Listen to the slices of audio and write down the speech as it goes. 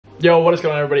Yo, what is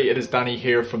going on everybody? It is Danny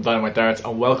here from TheDarts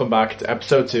and welcome back to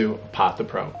episode 2 of Path to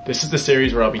Pro. This is the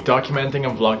series where I'll be documenting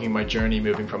and vlogging my journey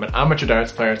moving from an amateur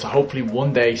darts player to hopefully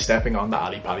one day stepping on the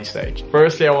Ali Pali stage.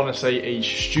 Firstly, I want to say a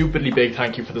stupidly big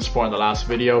thank you for the support in the last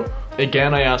video.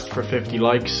 Again, I asked for 50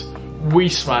 likes. We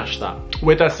smashed that.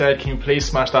 With that said, can you please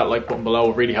smash that like button below?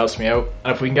 It really helps me out.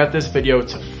 And if we can get this video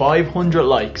to 500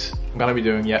 likes, I'm gonna be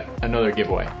doing yet another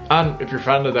giveaway. And if you're a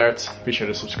fan of the darts, be sure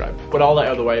to subscribe. With all that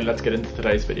out of the way, let's get into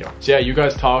today's video. So yeah, you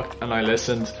guys talked and I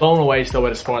listened. Blown away still by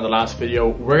the support in the last video.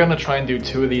 We're gonna try and do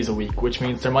 2 of these a week, which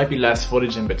means there might be less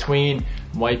footage in between,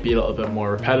 might be a little bit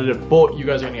more repetitive, but you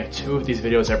guys are gonna get 2 of these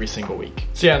videos every single week.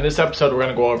 So yeah, in this episode, we're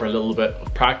gonna go over a little bit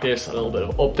of practice, a little bit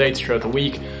of updates throughout the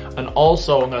week, and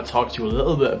also I'm gonna talk to you a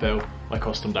little bit about my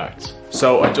custom darts.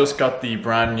 So I just got the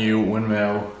brand new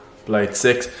windmill Blade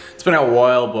 6. It's been out a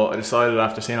while, but I decided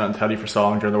after seeing it on telly for so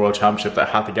long during the World Championship that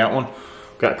I had to get one.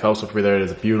 Got close up over there, it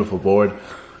is a beautiful board.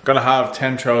 Gonna have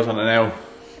 10 throws on it now.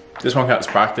 This one counts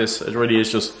practice. It really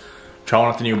is just throwing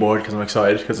at the new board because I'm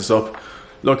excited because it's up.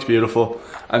 Looks beautiful.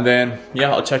 And then,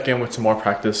 yeah, I'll check in with some more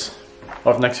practice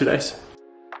over the next few days.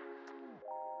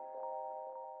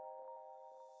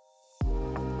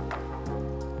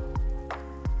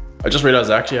 I just realised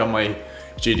I actually have my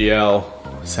GDL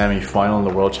semi-final in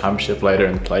the World Championship later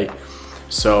in play,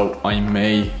 so I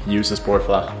may use this board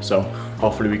for that. So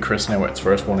hopefully we christen it with its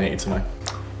first 180 tonight.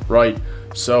 Right,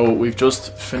 so we've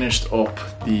just finished up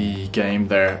the game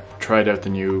there, tried out the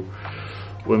new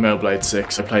windmill Blade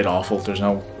 6. I played awful, there's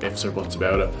no ifs or buts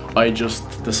about it. I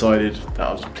just decided that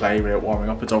I'll just play without warming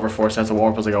up. It's over 4 sets of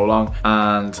warm-up as I go along,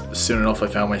 and soon enough I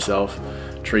found myself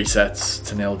 3 sets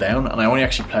to 0 down, and I only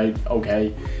actually played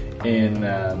okay in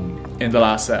the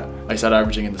last set. I started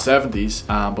averaging in the 70s,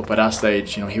 but by that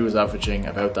stage, you know, he was averaging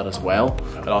about that as well.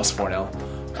 I lost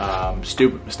 4-0.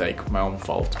 Stupid mistake, my own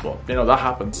fault, but you know, that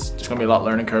happens. There's gonna be a lot of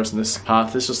learning curves in this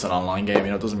path. It's just an online game,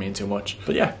 you know, it doesn't mean too much.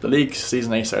 But yeah, the league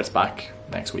season 8 starts back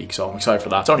next week, so I'm excited for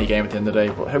that. It's only a game at the end of the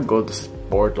day, but how good does this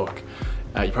board look?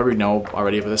 You probably know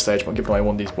already by this stage, but I'm giving away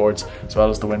one of these boards, as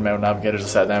well as the windmill navigators. I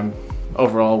set them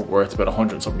overall worth about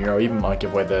 100 something euro. Even might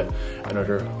give away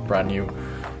another brand new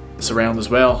surround as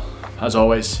well. As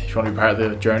always, if you want to be part of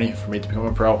the journey for me to become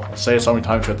a pro, I'll say it so many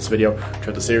times throughout this video,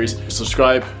 throughout the series,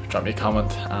 subscribe, drop me a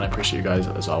comment, and I appreciate you guys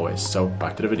as always. So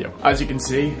back to the video. As you can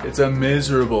see, it's a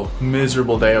miserable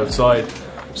day outside.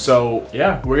 So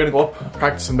yeah, we're gonna go up,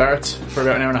 practice some darts for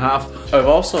about an hour and a half. I've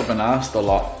also been asked a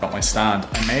lot about my stand.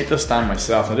 I made the stand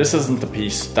myself. Now this isn't the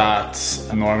piece that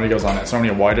normally goes on it. It's only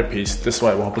a wider piece. This is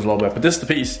why it wobbles a little bit, but this is the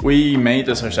piece. We made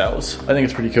this ourselves. I think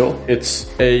it's pretty cool. It's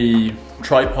a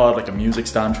tripod, like a music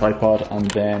stand tripod, and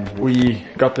then we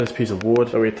got this piece of wood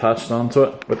that we attached onto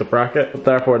it with the bracket. Put the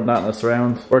dartboard and that in the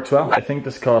surround. Works well. I think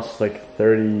this costs like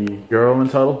 30 euro in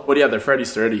total. But yeah, they're fairly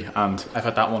sturdy, and I've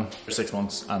had that one for 6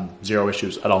 months and 0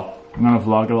 issues at all. I'm gonna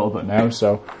vlog a little bit now,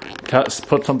 so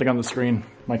put something on the screen.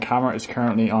 My camera is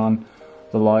currently on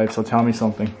the live, so tell me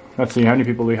something. Let's see how many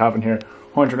people we have in here.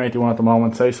 181 at the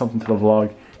moment. Say something to the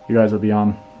vlog. You guys will be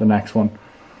on the next one.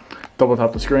 Double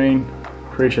tap the screen.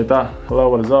 Appreciate that. Hello,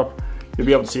 what is up? You'll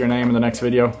be able to see your name in the next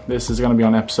video. This is going to be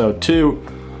on episode 2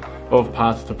 of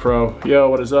Path to Pro. Yo,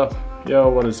 what is up? Yo,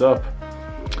 what is up?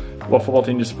 What football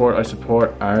team do you support? I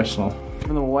support Arsenal.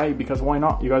 Giving them away because why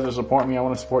not? You guys are supporting me. I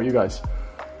want to support you guys.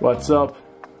 What's up?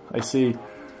 I see.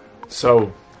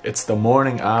 So it's the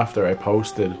morning after I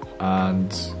posted, and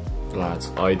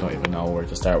lads, I don't even know where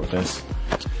to start with this.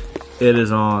 It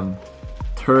is on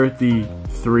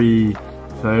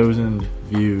 33,000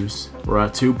 views. We're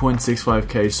at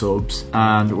 2.65k subs,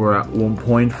 and we're at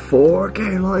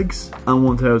 1.4k likes and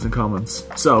 1,000 comments.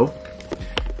 So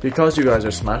because you guys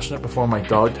are smashing it before my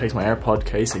dog takes my AirPod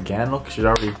case again, look, she's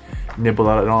already nibbled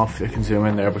at it. I don't know if you can zoom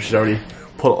in there, but she's already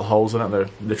put little holes in it. They're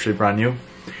literally brand new.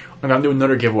 I'm gonna do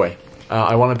another giveaway.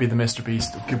 I want to be the Mr.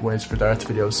 Beast of giveaways for darts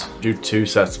videos. Do 2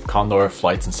 sets of Condor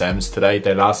flights and sems today.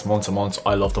 They last months and months.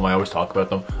 I love them. I always talk about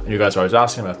them, and you guys are always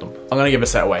asking about them. I'm gonna give a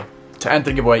set away. To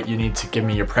enter the giveaway, you need to give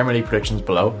me your Premier League predictions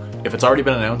below. If it's already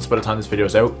been announced by the time this video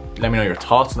is out, let me know your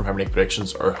thoughts on the Premier League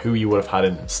predictions or who you would have had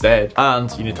in instead.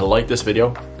 And you need to like this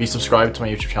video, be subscribed to my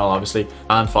YouTube channel obviously,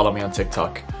 and follow me on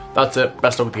TikTok. That's it.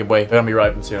 Best luck with the giveaway. They're gonna be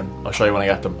arriving soon. I'll show you when I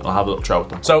get them, and I'll have a little throw with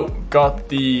them. So, got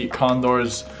the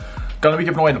Condors. Gonna be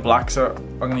giving away the black set.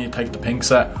 I'm gonna take the pink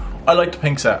set. I like the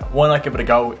pink set. Why not give it a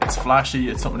go? It's flashy,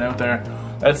 it's something out there.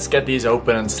 Let's get these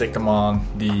open and stick them on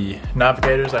the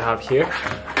navigators I have here,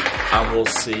 and we'll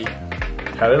see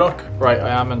how they look. Right, I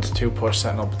am into 2 push,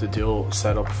 setting up the dual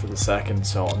setup for the second,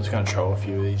 so I'm just gonna throw a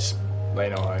few of these,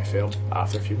 let you know how I feel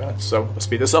after a few minutes. So let's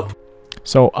speed this up.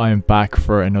 So I'm back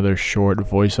for another short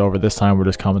voiceover. This time we're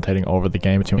just commentating over the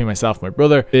game between myself and my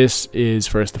brother. This is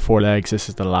first the 4 legs. This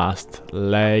is the last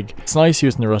leg. It's nice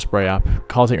using the Raspberry app.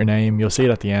 Calls out your name. You'll see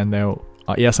it at the end now.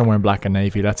 Yes, I'm wearing black and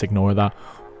navy. Let's ignore that.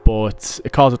 But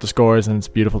it calls out the scores, and it's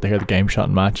beautiful to hear the game shot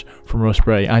and match from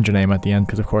Raspberry and your name at the end,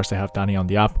 because of course they have Dani on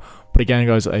the app. But again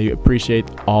guys, I appreciate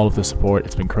all of the support.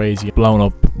 It's been crazy, blown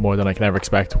up more than I can ever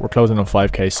expect. We're closing on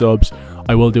 5k subs.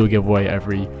 I will do a giveaway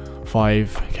every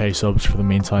 5k subs for the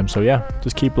meantime, so yeah,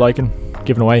 just keep liking,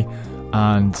 giving away,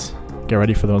 and get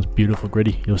ready for the most beautiful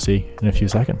gritty you'll see in a few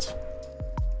seconds.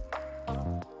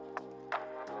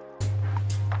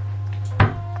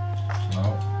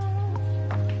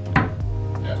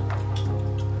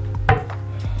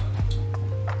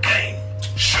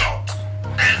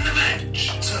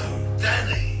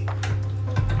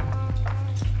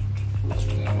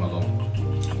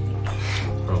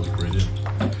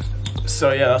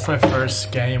 So yeah, that's my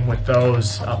first game with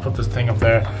those. I'll put this thing up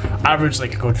there. Average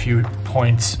like a good few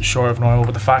points short of normal,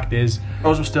 but the fact is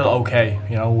those were still okay,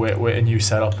 you know, with a new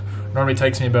setup. Normally it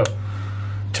takes me about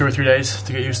 2 or 3 days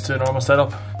to get used to a normal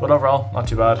setup, but overall not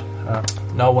too bad.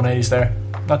 No 180s there,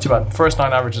 not too bad. First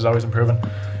 9 average is always improving.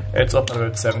 It's up at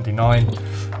about 79.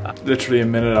 Literally a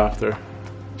minute after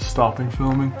stopping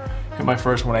filming, hit my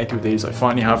first 180 with these. I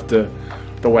finally have the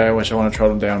way in which I want to throw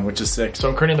them down, which is sick. So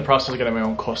I'm currently in the process of getting my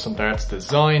own custom darts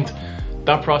designed.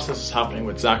 That process is happening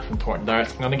with Zac from Thornton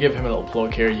Darts. I'm going to give him a little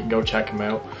plug here. You can go check him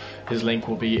out. His link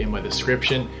will be in my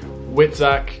description. With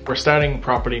Zac, we're starting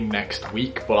properly next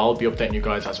week, but I'll be updating you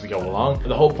guys as we go along.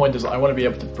 The whole point is I want to be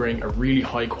able to bring a really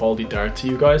high quality dart to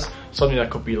you guys. Something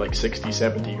that could be like 60,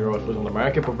 70 euro if it was on the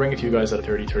market, but bring it to you guys at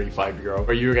 30, 35 euro,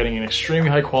 where you're getting an extremely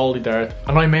high quality dart.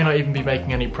 And I may not even be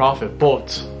making any profit,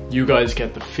 but you guys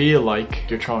get to feel like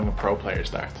you're throwing a pro player's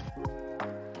dart.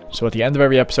 So at the end of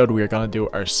every episode, we are going to do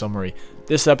our summary.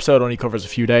 This episode only covers a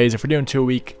few days. If we're doing 2 a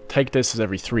week, take this as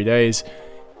every 3 days.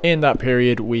 In that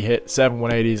period, we hit 7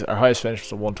 180s. Our highest finish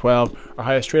was a 112. Our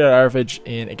highest straight out average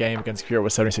in a game against Pure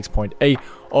was 76.8.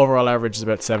 Overall average is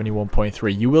about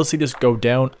 71.3. You will see this go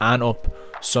down and up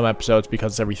some episodes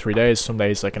because it's every 3 days. Some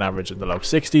days I can average in the low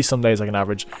 60s. Some days I can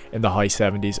average in the high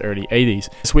 70s, early 80s.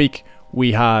 This week,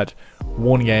 we had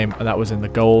 1 game, and that was in the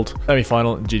gold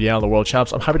semi-final in GDL, the World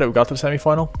Champs. I'm happy that we got to the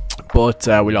semi-final, but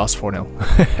we lost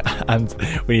 4-0,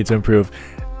 and we need to improve.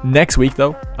 Next week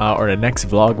though, or the next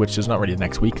vlog, which is not really the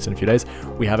next week, it's in a few days,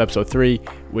 we have episode 3,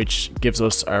 which gives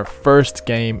us our first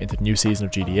game into the new season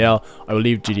of GDL. I will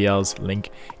leave GDL's link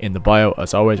in the bio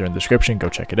as always, or in the description. Go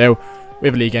check it out. We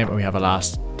have a league game, and we have a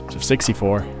last of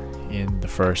 64 in the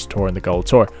first tour, in the gold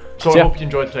tour. So I hope you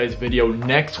enjoyed today's video.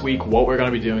 Next week, what we're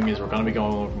going to be doing is we're going to be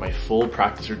going over my full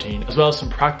practice routine, as well as some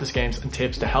practice games and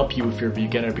tips to help you if you're a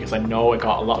beginner, because I know I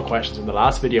got a lot of questions in the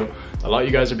last video. A lot of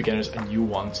you guys are beginners and you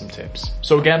want some tips.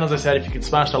 So again, as I said, if you could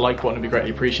smash that like button, it'd be greatly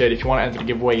appreciated. If you want to enter the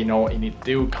giveaway, you know what you need to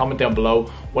do. Comment down below.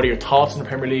 What are your thoughts on the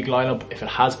Premier League lineup? If it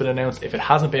has been announced, if it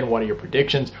hasn't been, what are your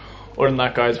predictions? Other than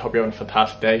that, guys, I hope you're having a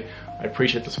fantastic day. I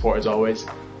appreciate the support as always.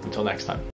 Until next time.